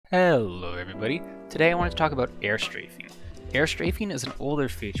Hello everybody, today I wanted to talk about air strafing. Air strafing is an older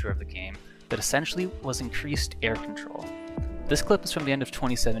feature of the game that essentially was increased air control. This clip is from the end of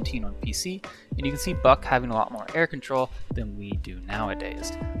 2017 on PC, and you can see Buck having a lot more air control than we do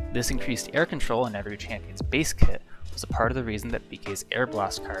nowadays. This increased air control in every champion's base kit was a part of the reason that BK's Air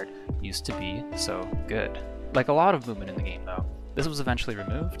Blast card used to be so good. Like a lot of movement in the game though, this was eventually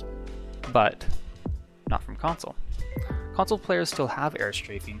removed, but not from console. Console players still have air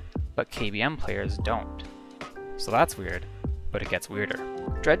strafing, but KBM players don't. So that's weird, but it gets weirder.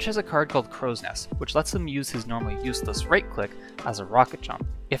 Dredge has a card called Crow's Nest, which lets him use his normally useless right click as a rocket jump.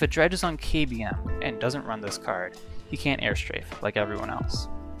 If a Dredge is on KBM and doesn't run this card, he can't air strafe like everyone else.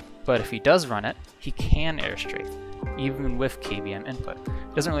 But if he does run it, he can air strafe, even with KBM input.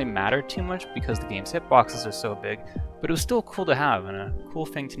 It doesn't really matter too much because the game's hitboxes are so big, but it was still cool to have and a cool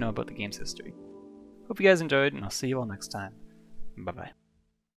thing to know about the game's history. Hope you guys enjoyed, and I'll see you all next time. Bye bye.